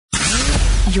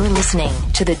You're listening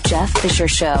to The Jeff Fisher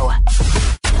Show.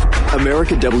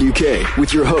 America WK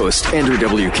with your host, Andrew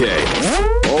WK.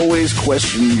 Always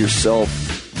question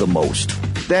yourself the most,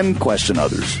 then question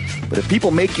others. But if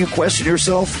people make you question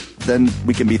yourself, then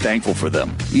we can be thankful for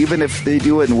them, even if they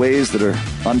do it in ways that are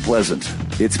unpleasant.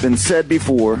 It's been said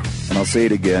before, and I'll say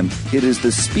it again, it is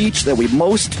the speech that we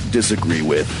most disagree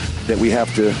with that we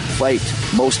have to fight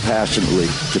most passionately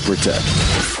to protect.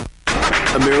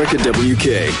 America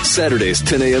WK, Saturdays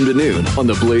 10 a.m. to noon on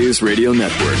the Blaze Radio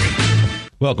Network.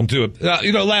 Welcome to it.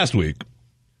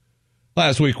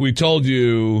 Last week we told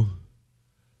you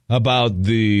about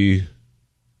the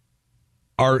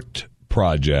art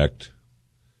project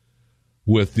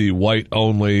with the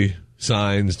white-only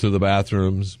signs to the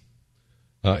bathrooms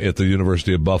at the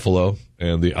University of Buffalo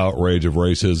and the outrage of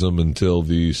racism until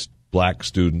the black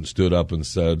student stood up and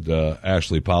said,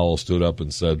 Ashley Powell stood up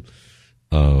and said,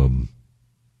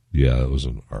 yeah, it was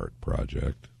an art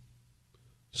project.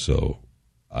 So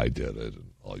I did it.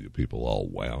 And all you people all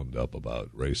wound up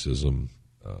about racism.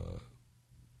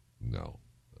 No,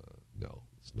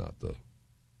 it's not the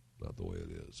way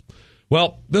it is.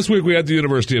 Well, this week we had the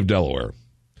University of Delaware.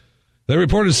 They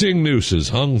reported seeing nooses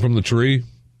hung from the tree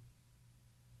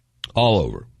all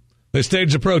over. They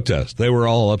staged a protest. They were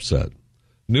all upset.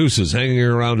 Nooses hanging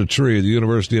around a tree at the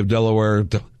University of Delaware.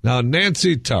 Now,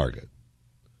 Nancy Target,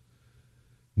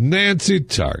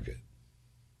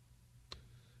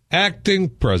 acting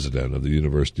president of the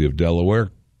University of Delaware,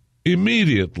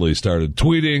 immediately started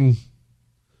tweeting,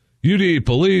 UD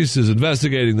police is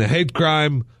investigating the hate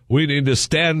crime. We need to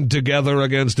stand together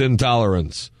against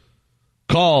intolerance.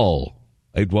 Call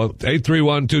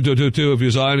 831-2222 if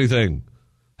you saw anything.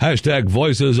 Hashtag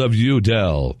Voices of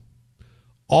UDel.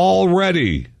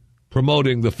 Already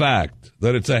promoting the fact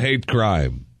that it's a hate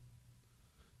crime.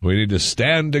 We need to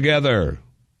stand together.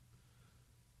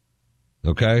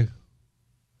 Okay?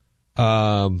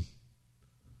 Well,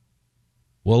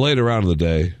 later on in the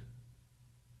day,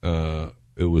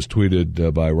 it was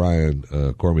tweeted by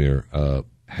Ryan Cormier.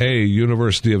 Hey,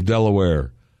 University of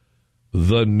Delaware,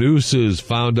 the nooses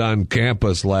found on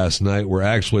campus last night were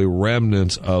actually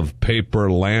remnants of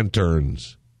paper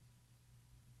lanterns.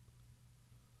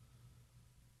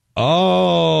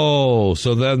 Oh,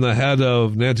 so then the head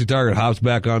of Nancy Target hops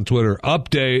back on Twitter.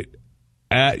 Update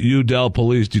at UDel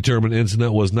police determined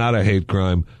incident was not a hate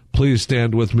crime. Please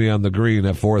stand with me on the green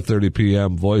at 4:30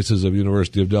 p.m. Voices of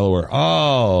University of Delaware.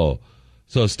 Oh,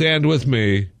 so stand with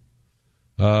me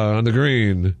on the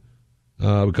green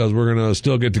because we're going to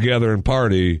still get together and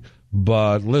party.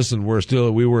 But listen,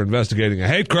 we were investigating a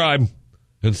hate crime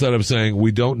instead of saying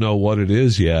we don't know what it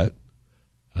is yet.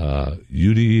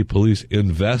 UDE police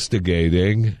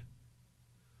investigating.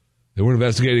 They were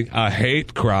investigating a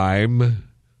hate crime.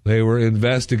 They were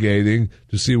investigating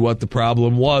to see what the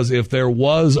problem was, if there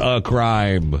was a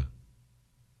crime.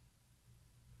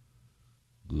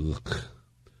 Ugh.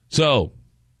 So,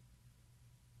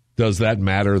 does that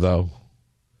matter, though?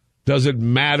 Does it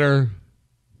matter?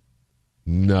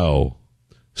 No.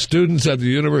 Students at the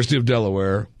University of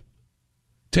Delaware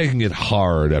taking it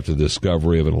hard after the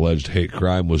discovery of an alleged hate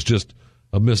crime was just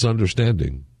a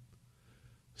misunderstanding.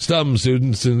 Some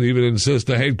students even insist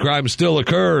the hate crime still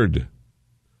occurred.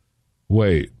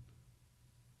 Wait.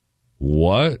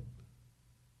 What?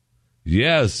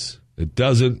 Yes, it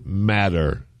doesn't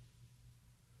matter.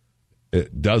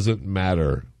 It doesn't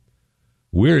matter.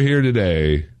 We're here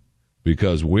today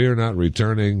because we're not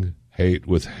returning hate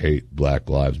with hate. Black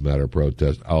Lives Matter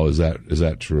protest. Oh, is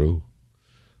that true?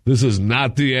 This is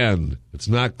not the end. It's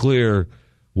not clear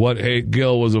what hate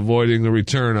Gill was avoiding the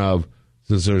return of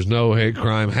since there's no hate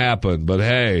crime happened. But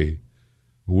hey,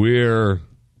 we're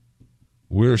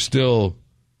still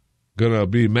going to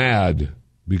be mad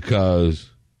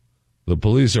because the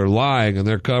police are lying and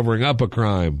they're covering up a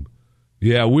crime.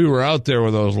 Yeah, we were out there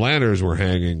when those lanterns were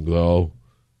hanging, though,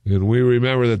 and we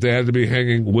remember that they had to be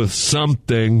hanging with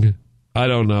something. I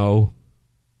don't know.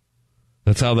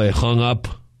 That's how they hung up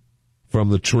from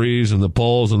the trees and the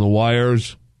poles and the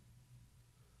wires.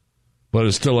 But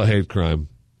it's still a hate crime.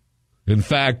 In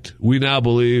fact, we now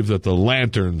believe that the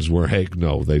lanterns were hate.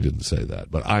 No, they didn't say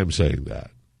that, but I'm saying that.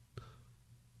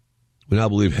 We now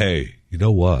believe, hey, you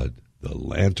know what? The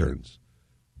lanterns,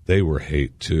 they were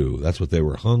hate too. That's what they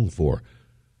were hung for.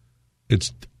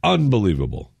 It's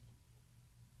unbelievable.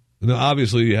 Now,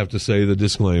 obviously, you have to say the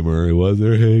disclaimer. Was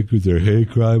there hate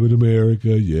crime in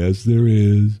America? Yes, there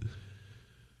is.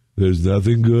 There's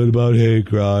nothing good about hate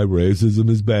crime. Racism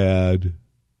is bad.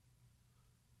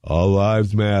 All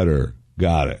lives matter.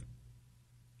 Got it.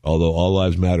 Although all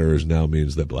lives matter now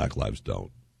means that black lives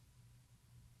don't.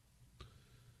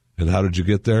 And how did you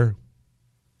get there?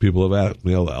 People have asked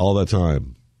me all the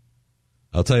time.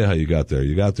 I'll tell you how you got there.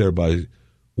 You got there by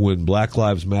when Black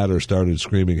Lives Matter started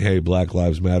screaming, hey, Black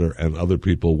Lives Matter, and other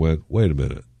people went, wait a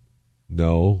minute.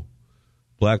 No,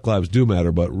 Black lives do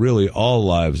matter, but really all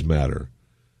lives matter.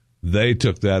 They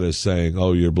took that as saying,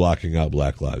 oh, you're blocking out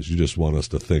black lives. You just want us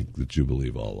to think that you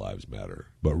believe all lives matter.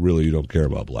 But really you don't care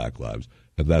about black lives.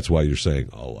 And that's why you're saying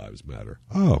all lives matter.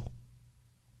 Oh,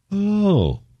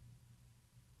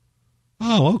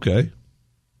 okay.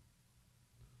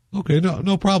 Okay,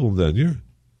 no problem then.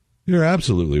 You're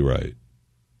absolutely right.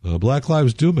 Black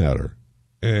lives do matter.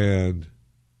 And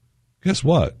guess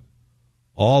what?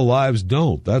 All lives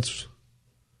don't. That's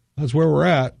where we're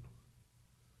at.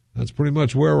 That's pretty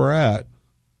much where we're at.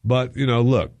 But,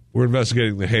 look, we're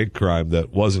investigating the hate crime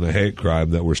that wasn't a hate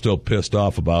crime that we're still pissed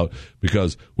off about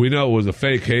because we know it was a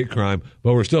fake hate crime,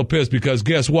 but we're still pissed because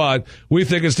guess what? We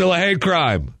think it's still a hate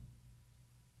crime.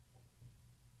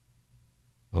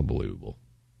 Unbelievable.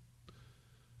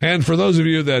 And for those of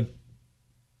you that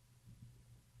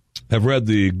have read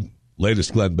the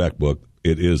latest Glenn Beck book,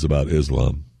 it is about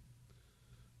Islam.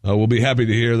 We'll be happy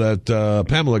to hear that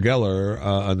Pamela Geller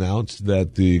announced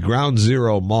that the Ground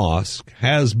Zero Mosque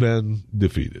has been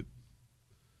defeated.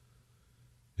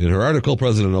 In her article,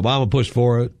 President Obama pushed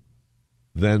for it.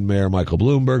 Then Mayor Michael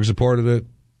Bloomberg supported it.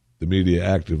 The media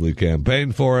actively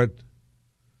campaigned for it.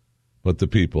 But the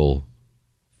people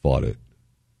fought it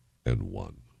and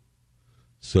won.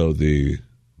 So the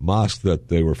mosque that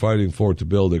they were fighting for to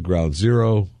build at Ground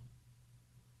Zero,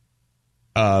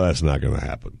 that's not going to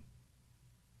happen.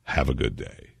 Have a good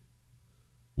day.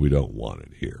 We don't want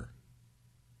it here.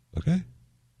 Okay?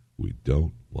 We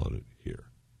don't want it here.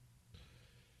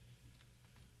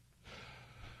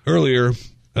 Earlier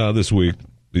this week,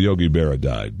 Yogi Berra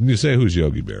died. And you say, who's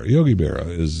Yogi Berra? Yogi Berra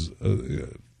is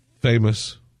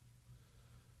famous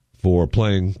for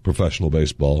playing professional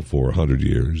baseball for 100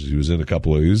 years. He was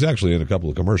actually in a couple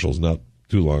of commercials not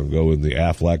too long ago, in the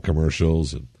Aflac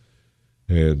commercials,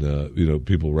 and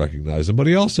people recognize him. But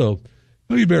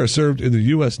Yogi Berra served in the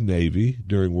U.S. Navy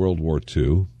during World War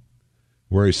II,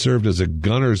 where he served as a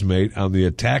gunner's mate on the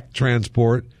attack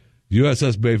transport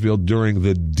USS Bayfield during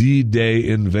the D-Day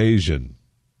invasion.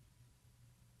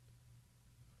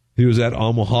 He was at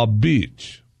Omaha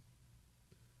Beach.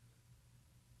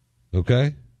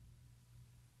 Okay?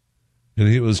 And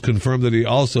it was confirmed that he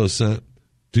also sent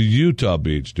to Utah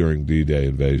Beach during D-Day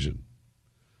invasion.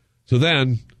 So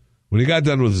then, when he got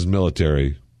done with his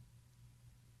military,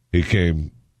 he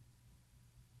came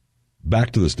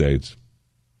back to the States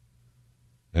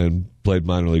and played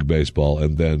minor league baseball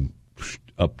and then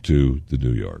up to the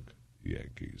New York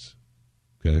Yankees.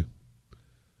 Okay?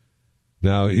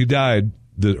 Now, he died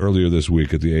earlier this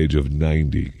week at the age of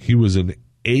 90. He was an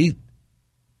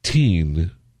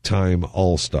 18-time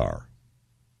All-Star.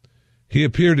 He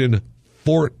appeared in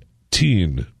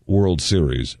 14 World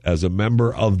Series as a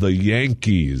member of the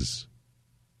Yankees,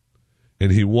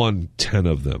 and he won 10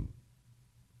 of them.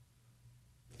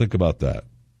 Think about that.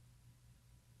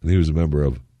 And he was a member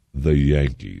of the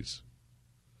Yankees.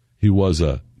 He was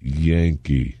a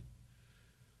Yankee.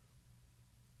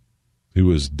 He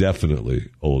was definitely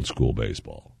old school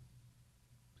baseball.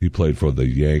 He played for the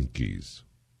Yankees.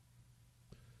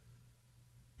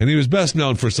 And he was best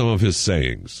known for some of his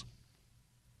sayings.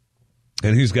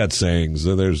 And he's got sayings.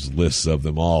 There's lists of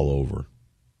them all over.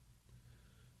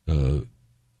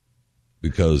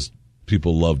 Because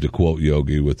people love to quote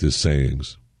Yogi with his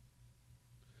sayings.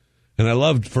 And I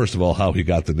loved, first of all, how he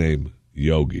got the name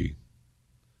Yogi.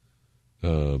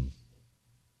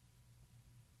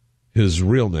 His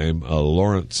real name,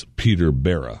 Lawrence Peter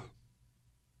Berra.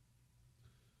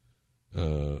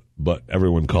 But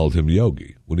everyone called him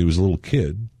Yogi. When he was a little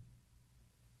kid,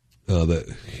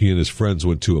 that he and his friends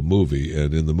went to a movie,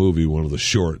 and in the movie, one of the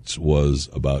shorts was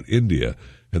about India,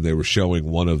 and they were showing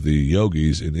one of the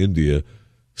yogis in India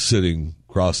sitting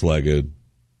cross-legged,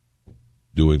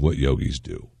 doing what yogis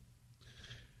do.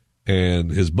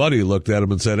 And his buddy looked at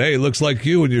him and said, hey, looks like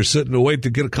you, and you're sitting to wait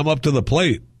to come up to the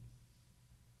plate.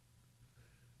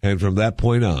 And from that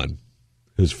point on,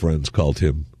 his friends called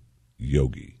him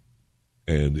Yogi.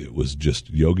 And it was just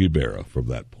Yogi Berra from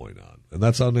that point on. And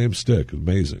that's how names stick.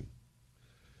 Amazing.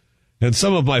 And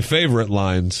some of my favorite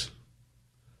lines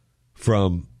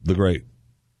from the great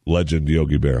legend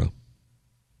Yogi Berra.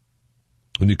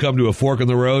 When you come to a fork in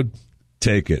the road,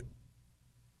 take it.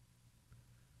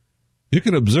 You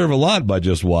can observe a lot by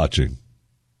just watching.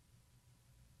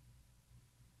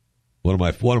 One of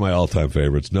my all-time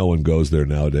favorites. No one goes there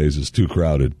nowadays. It's too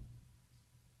crowded.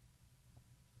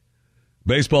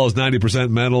 Baseball is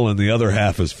 90% mental and the other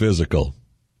half is physical.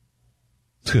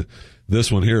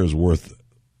 This one here is worth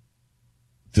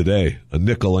today. A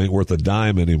nickel ain't worth a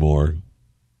dime anymore.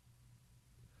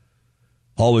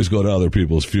 Always go to other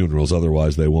people's funerals,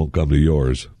 otherwise they won't come to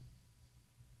yours.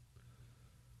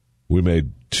 We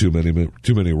made too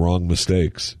many wrong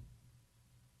mistakes.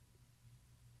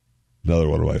 Another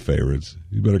one of my favorites.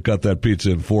 You better cut that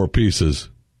pizza in 4 pieces.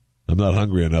 I'm not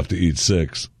hungry enough to eat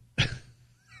 6.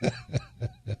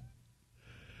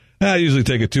 I usually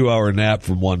take a 2-hour nap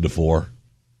from 1 to 4.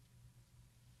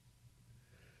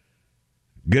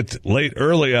 Get late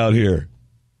early out here.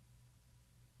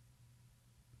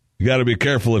 You got to be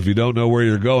careful if you don't know where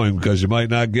you're going because you might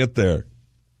not get there.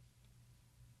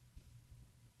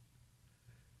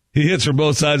 He hits from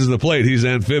both sides of the plate. He's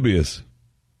amphibious.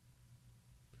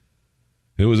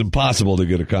 It was impossible to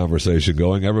get a conversation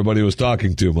going. Everybody was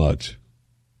talking too much.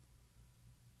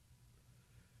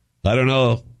 I don't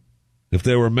know if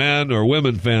they were men or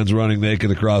women fans running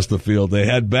naked across the field. They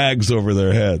had bags over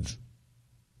their heads.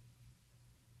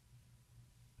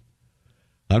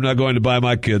 I'm not going to buy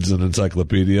my kids an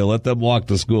encyclopedia. Let them walk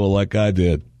to school like I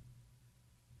did.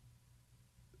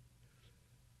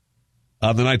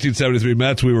 On the 1973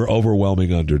 Mets, we were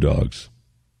overwhelming underdogs.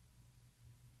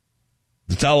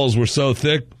 The towels were so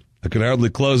thick, I could hardly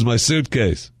close my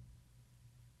suitcase.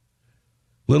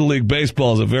 Little League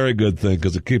Baseball is a very good thing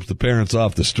because it keeps the parents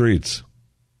off the streets.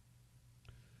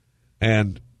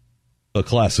 And a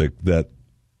classic that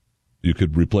you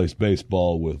could replace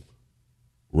baseball with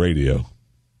radio.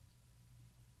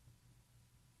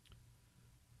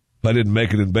 If I didn't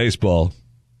make it in baseball,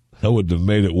 I wouldn't have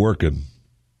made it working.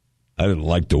 I didn't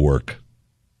like to work.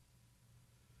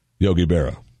 Yogi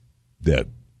Berra,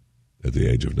 dead at the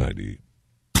age of 98.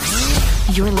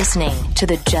 You're listening to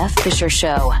The Jeff Fisher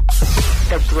Show,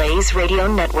 the Blaze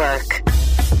Radio Network.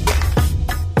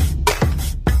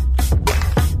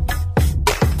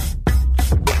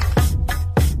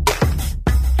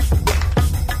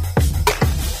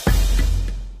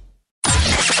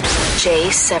 Jay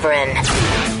Severin.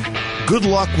 Good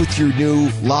luck with your new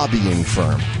lobbying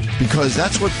firm, because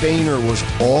that's what Boehner was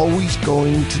always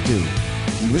going to do.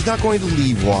 He was not going to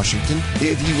leave Washington.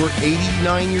 If he were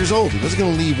 89 years old, he wasn't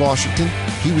going to leave Washington.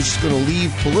 He was just going to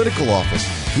leave political office.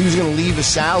 He was going to leave a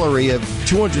salary of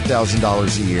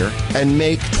 $200,000 a year and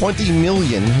make $20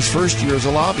 million his first year as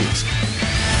a lobbyist.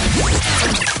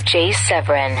 Jay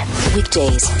Severin,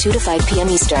 weekdays 2 to 5 p.m.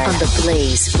 Eastern on the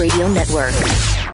Blaze Radio Network.